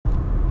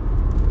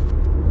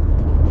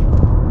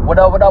What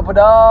up, what up, what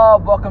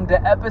up? Welcome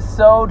to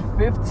episode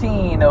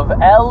 15 of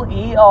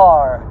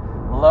LER,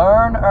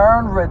 Learn,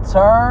 Earn,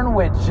 Return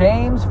with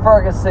James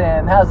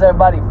Ferguson. How's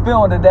everybody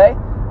feeling today?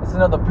 It's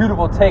another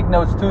beautiful Take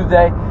Notes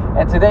Tuesday,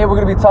 and today we're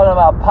going to be talking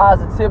about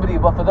positivity.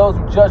 But for those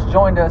who just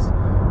joined us,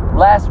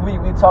 last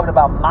week we talked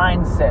about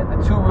mindset.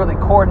 The two really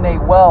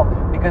coordinate well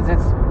because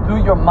it's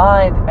through your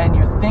mind and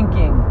your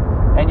thinking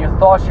and your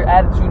thoughts, your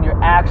attitude, and your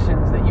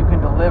actions that you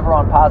can deliver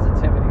on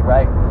positivity,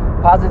 right?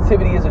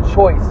 Positivity is a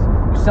choice.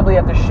 You simply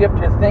have to shift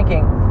your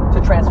thinking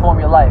to transform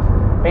your life.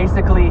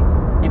 Basically,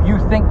 if you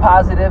think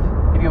positive,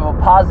 if you have a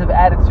positive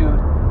attitude,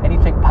 and you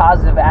take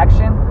positive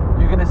action,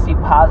 you're going to see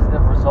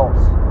positive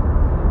results.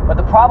 But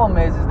the problem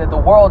is that the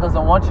world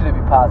doesn't want you to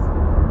be positive.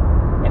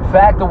 In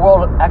fact, the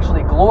world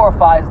actually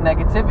glorifies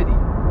negativity.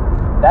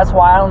 That's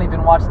why I don't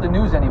even watch the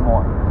news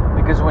anymore.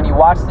 Because when you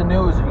watch the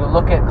news, or you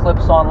look at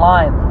clips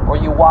online, or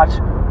you watch,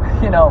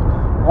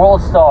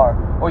 World Star,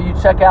 or you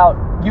check out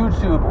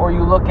YouTube, or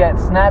you look at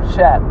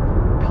Snapchat,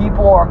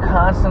 people are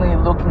constantly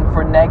looking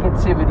for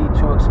negativity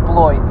to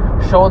exploit,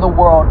 show the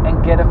world,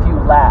 and get a few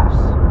laughs.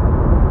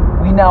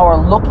 We now are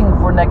looking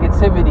for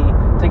negativity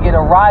to get a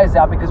rise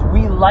out because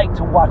we like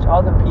to watch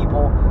other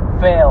people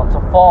fail, to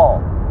fall.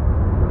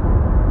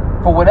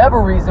 For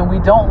whatever reason, we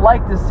don't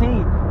like to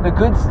see the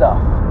good stuff.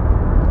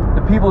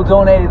 The people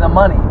donating the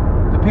money,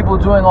 the people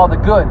doing all the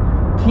good.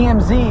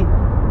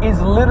 TMZ is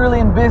literally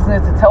in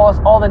business to tell us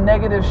all the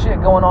negative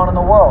shit going on in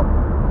the world.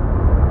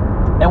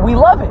 And we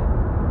love it.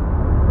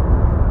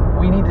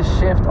 We need to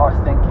shift our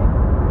thinking.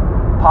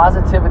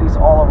 Positivity is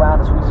all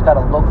around us. We just got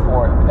to look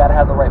for it. We got to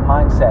have the right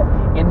mindset.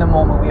 In the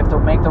moment, we have to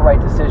make the right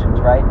decisions,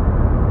 right?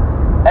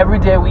 Every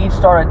day, we each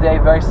start our day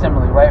very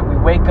similarly, right? We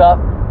wake up,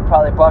 we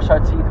probably brush our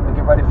teeth, and we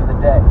get ready for the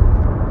day.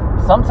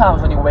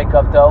 Sometimes when you wake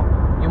up, though,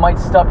 you might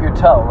stub your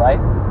toe,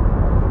 right?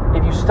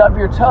 If you stub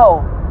your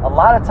toe, a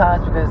lot of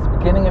times, because it's the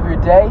beginning of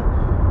your day,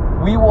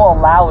 we will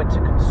allow it to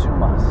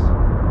consume us.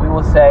 We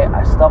will say,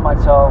 I stubbed my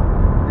toe.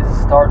 This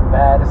is starting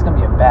bad. It's going to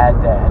be a bad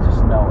day. I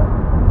just know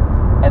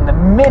it. And the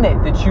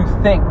minute that you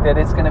think that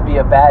it's going to be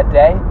a bad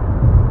day,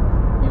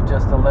 you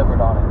just delivered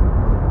on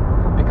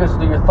it. Because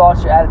through your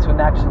thoughts, your attitude,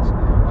 and actions,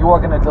 you are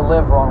going to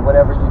deliver on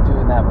whatever you do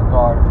in that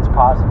regard, if it's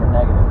positive or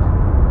negative.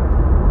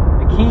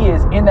 The key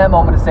is in that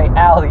moment to say,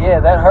 Al, yeah,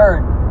 that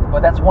hurt,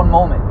 but that's one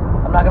moment.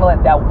 I'm not going to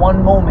let that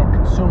one moment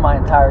consume my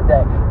entire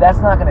day. That's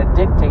not going to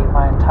dictate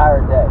my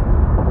entire day,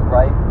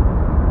 right?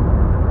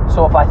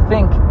 So if I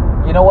think,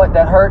 you know what,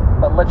 that hurt,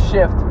 but let's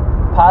shift.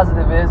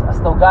 Positive is, I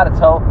still got a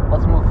toe,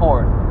 let's move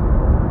forward.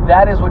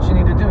 That is what you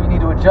need to do. You need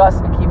to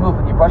adjust and keep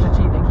moving. You brush your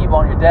teeth and keep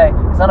on your day.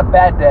 It's not a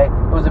bad day,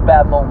 it was a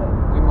bad moment.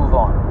 We move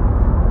on.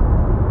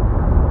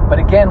 But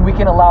again, we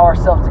can allow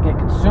ourselves to get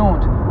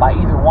consumed by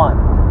either one.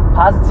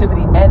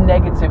 Positivity and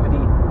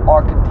negativity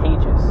are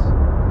contagious,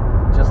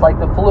 just like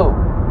the flu.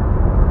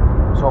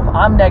 So if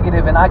I'm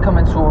negative and I come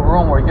into a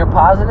room where you're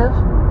positive,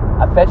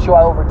 I bet you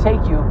I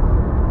overtake you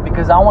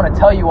because I want to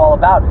tell you all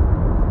about it.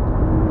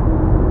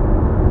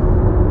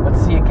 But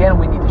see, again,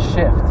 we need to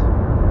shift.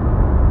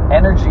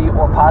 Energy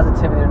or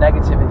positivity or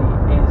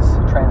negativity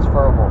is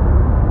transferable.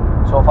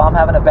 So if I'm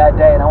having a bad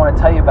day and I want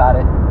to tell you about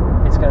it,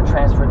 it's going to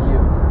transfer to you.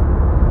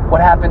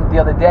 What happened the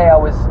other day, I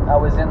was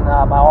in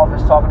my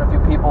office talking to a few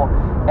people,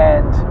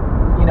 and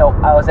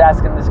I was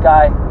asking this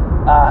guy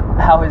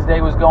how his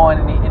day was going,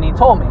 and he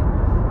told me.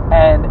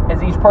 And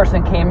as each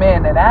person came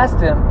in and asked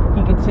him,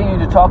 he continued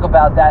to talk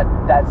about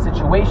that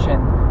situation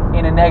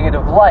in a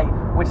negative light,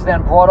 which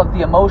then brought up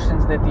the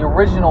emotions that the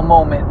original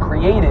moment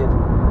created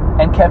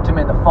and kept him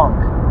in the funk.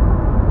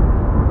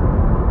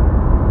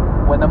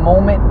 When the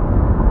moment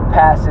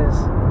passes,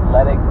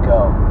 let it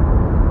go.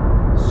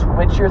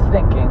 Switch your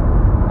thinking,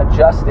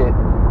 adjust it,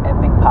 and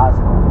think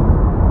positive.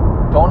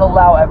 Don't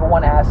allow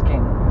everyone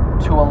asking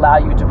to allow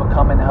you to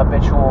become an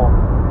habitual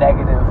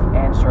negative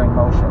answering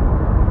motion.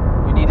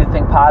 You need to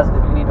think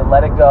positive. You need to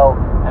let it go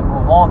and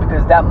move on,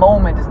 because that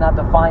moment does not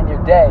define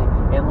your day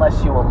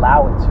unless you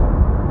allow it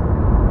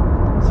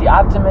to. See,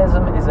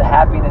 optimism is a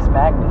happiness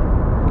magnet.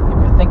 If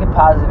you're thinking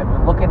positive, if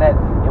you're looking at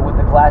it with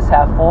the glass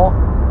half full,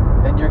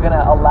 then you're going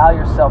to allow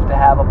yourself to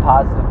have a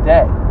positive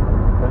day.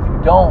 But if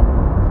you don't,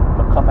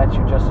 it'll come at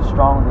you just as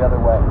strong the other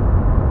way.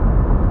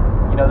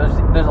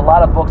 There's a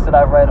lot of books that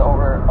I've read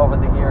over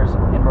the years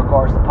in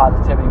regards to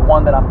positivity.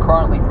 One that I'm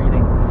currently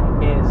reading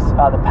is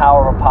The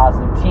Power of a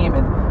Positive Team,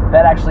 and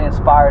that actually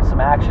inspired some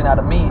action out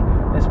of me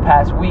this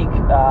past week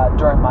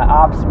during my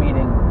ops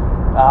meeting.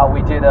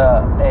 We did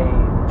a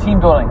team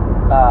building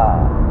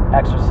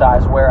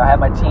exercise where I had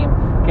my team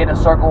get in a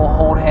circle,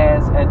 hold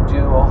hands, and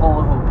do a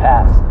hula hoop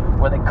pass.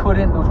 Where there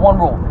was one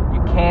rule: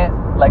 you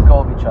can't let go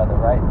of each other,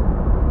 right?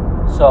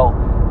 So,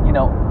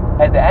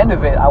 at the end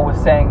of it, I was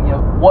saying,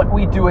 what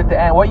we do at the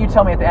end, what you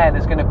tell me at the end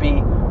is going to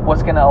be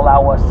what's going to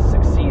allow us to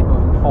succeed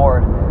moving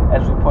forward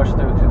as we push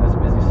through this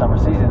busy summer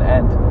season.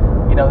 And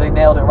they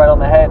nailed it right on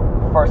the head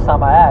the first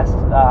time I asked.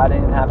 I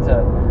didn't even have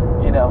to,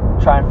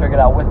 try and figure it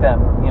out with them.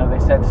 They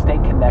said, stay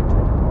connected.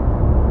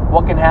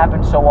 What can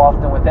happen so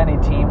often with any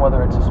team,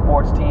 whether it's a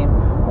sports team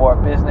or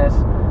a business,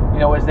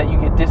 is that you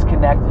get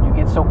disconnected. You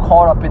get so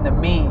caught up in the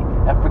me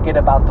and forget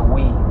about the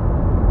we.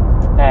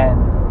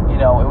 And,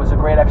 it was a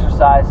great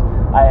exercise.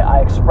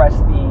 I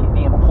expressed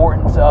the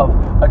importance of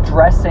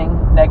addressing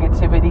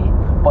negativity,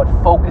 but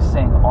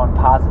focusing on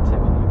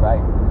positivity,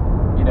 right?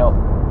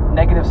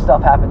 Negative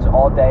stuff happens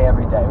all day,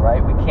 every day,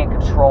 right? We can't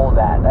control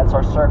that. That's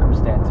our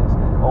circumstances.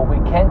 What we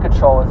can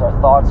control is our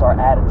thoughts, our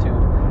attitude,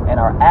 and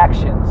our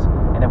actions.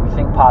 And if we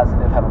think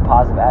positive, have a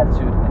positive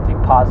attitude, and take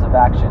positive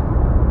action,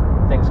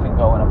 things can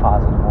go in a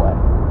positive way.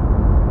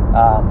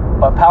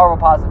 But Power of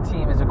a Positive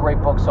Team is a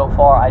great book so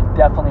far. I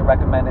definitely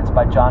recommend it. It's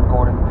by John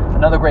Gordon.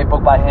 Another great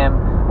book by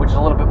him, which is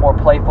a little bit more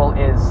playful,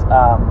 is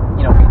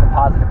Feed the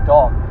Positive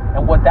Dog.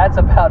 And what that's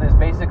about is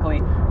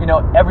basically,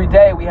 every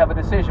day we have a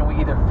decision. We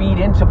either feed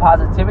into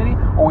positivity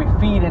or we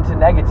feed into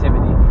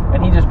negativity.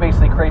 And he just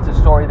basically creates a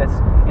story that's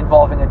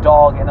involving a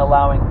dog and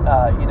allowing,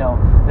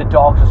 the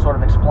dog to sort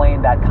of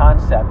explain that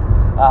concept.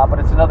 But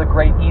it's another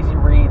great, easy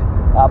read,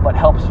 but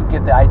helps you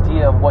get the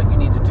idea of what you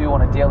need to do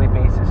on a daily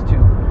basis to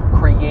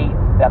create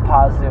that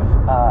positive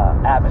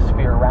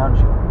atmosphere around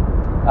you.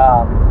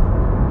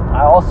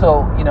 I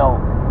also,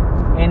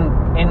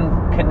 in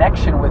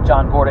connection with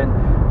John Gordon,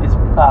 his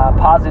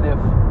positive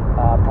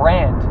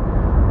brand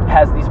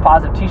has these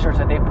positive t-shirts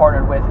that they've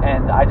partnered with,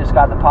 and I just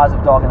got the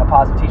positive dog and a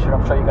positive t-shirt.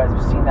 I'm sure you guys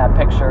have seen that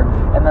picture.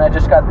 And then I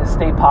just got this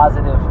Stay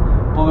Positive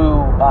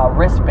blue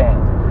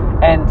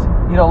wristband. And,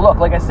 look,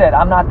 like I said,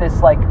 I'm not this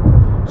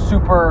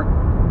super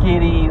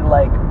giddy,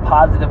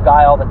 positive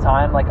guy all the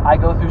time. I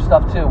go through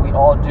stuff too. We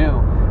all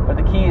do. But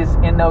the key is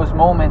in those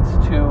moments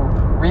to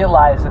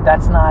realize that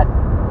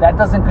that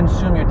doesn't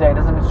consume your day, it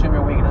doesn't consume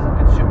your week, it doesn't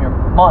consume your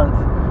month.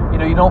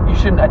 You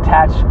shouldn't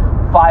attach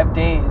 5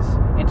 days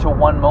into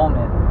one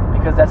moment,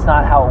 because that's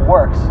not how it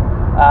works.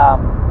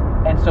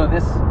 And so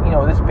this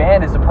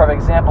band is a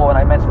perfect example, and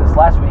I mentioned this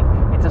last week.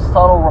 It's a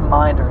subtle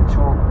reminder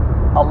to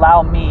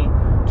allow me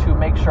to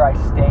make sure I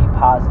stay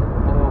positive.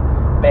 The blue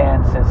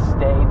band says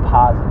stay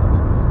positive.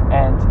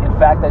 And in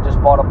fact, I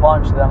just bought a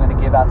bunch that I'm going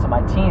to give out to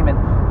my team, and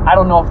I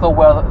don't know if they'll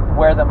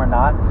wear them or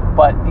not,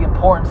 but the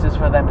importance is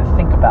for them to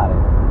think about it,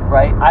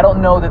 right? I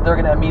don't know that they're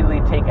going to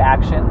immediately take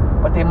action,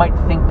 but they might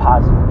think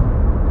positive,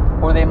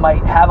 or they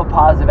might have a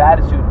positive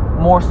attitude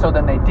more so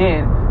than they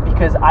did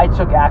because I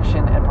took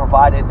action and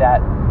provided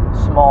that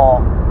small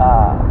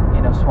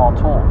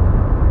tool,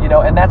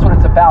 and that's what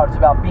it's about. It's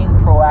about being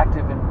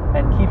proactive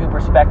and keeping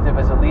perspective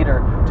as a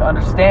leader to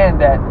understand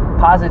that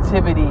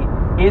positivity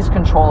is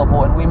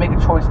controllable, and we make a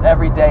choice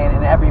every day and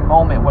in every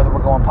moment whether we're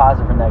going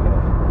positive or negative.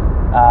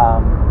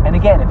 And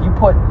again, if you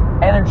put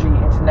energy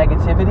into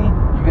negativity,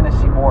 you're going to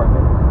see more of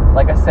it.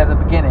 Like I said at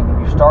the beginning, if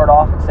you start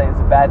off and say it's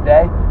a bad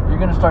day, you're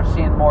going to start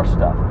seeing more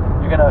stuff.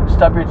 You're going to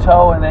stub your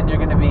toe, and then you're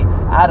going to be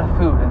out of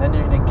food, and then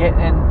you're going to get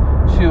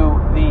into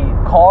the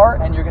car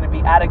and you're going to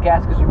be out of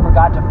gas because you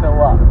forgot to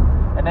fill up.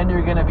 And then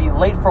you're going to be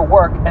late for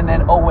work, and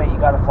then, oh wait, you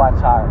got a flat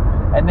tire.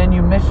 And then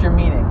you miss your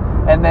meeting,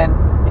 and then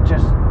it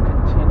just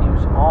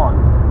continues on.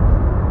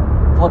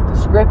 Flip the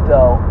script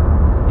though.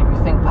 If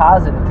you think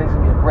positive, today's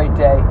going to be a great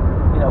day.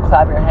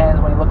 Clap your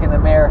hands when you look in the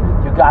mirror.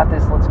 You got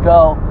this, let's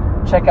go.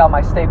 Check out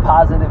my Stay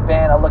Positive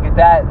band. I look at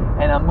that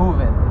and I'm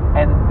moving.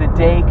 And the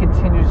day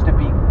continues to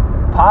be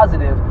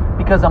positive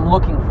because I'm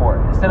looking for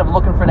it. Instead of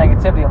looking for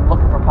negativity, I'm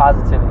looking for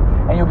positivity.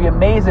 And you'll be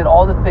amazed at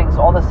all the things,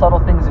 all the subtle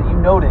things that you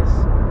notice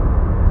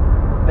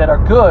that are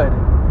good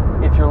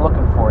if you're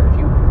looking for it. If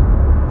you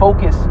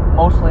focus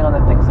mostly on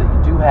the things that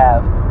you do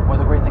have or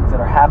the great things that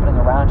are happening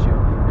around you,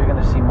 you're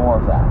going to see more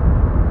of that.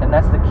 And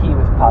that's the key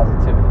with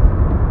positivity.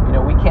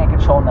 We can't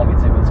control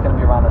negativity. It's going to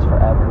be around us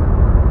forever.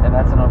 And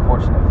that's an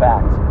unfortunate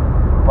fact.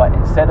 But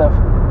instead of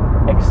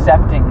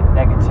accepting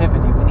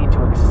negativity, we need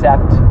to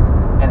accept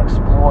and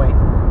exploit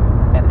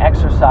and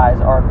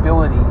exercise our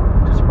ability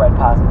to spread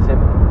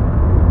positivity.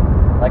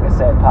 Like I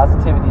said,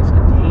 positivity is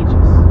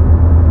contagious.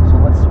 So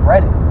let's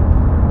spread it.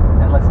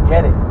 And let's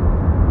get it.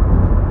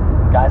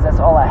 Guys, that's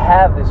all I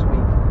have this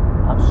week.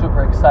 I'm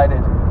super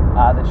excited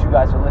that you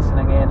guys are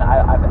listening in.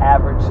 I've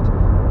averaged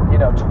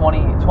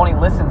 20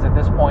 listens at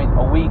this point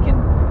a week,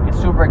 and it's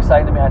super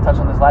exciting to me. I touched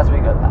on this last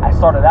week. I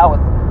started out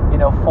with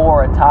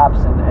 4 at tops,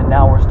 and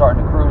now we're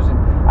starting to cruise, and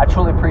I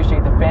truly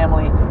appreciate the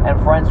family and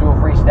friends who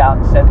have reached out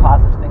and said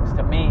positive things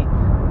to me,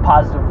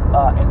 positive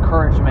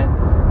encouragement,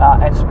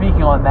 and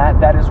speaking on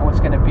that is what's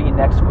going to be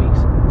next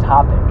week's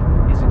topic,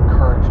 is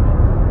encouragement.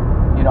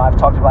 I've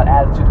talked about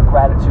attitude of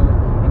gratitude.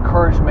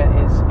 Encouragement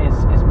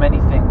is many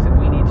things, and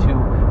we need to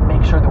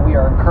make sure that we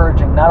are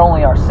encouraging not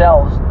only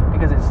ourselves,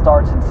 because it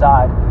starts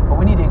inside, but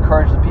we need to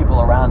encourage the people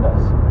around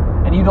us.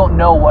 And you don't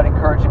know what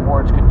encouraging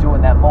words could do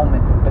in that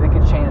moment, but it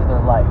could change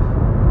their life.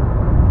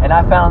 And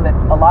I found that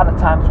a lot of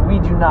times we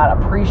do not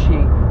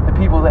appreciate the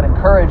people that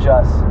encourage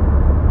us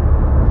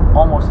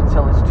almost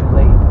until it's too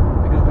late,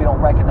 because we don't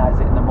recognize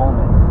it in the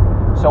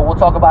moment. So we'll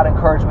talk about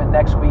encouragement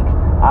next week.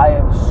 I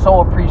am so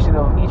appreciative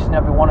of each and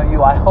every one of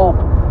you. I hope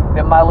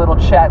that my little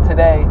chat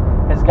today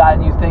has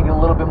gotten you thinking a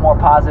little bit more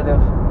positive.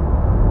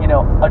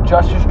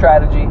 Adjust your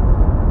strategy,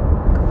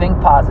 think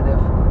positive,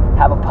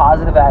 have a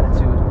positive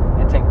attitude,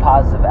 and take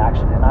positive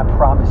action. And I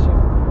promise you,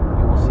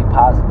 you will see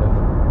positive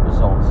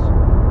results.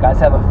 Guys,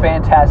 have a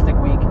fantastic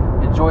week.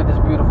 Enjoy this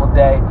beautiful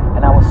day,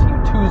 and I will see you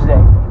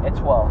Tuesday at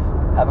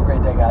 12. Have a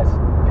great day, guys.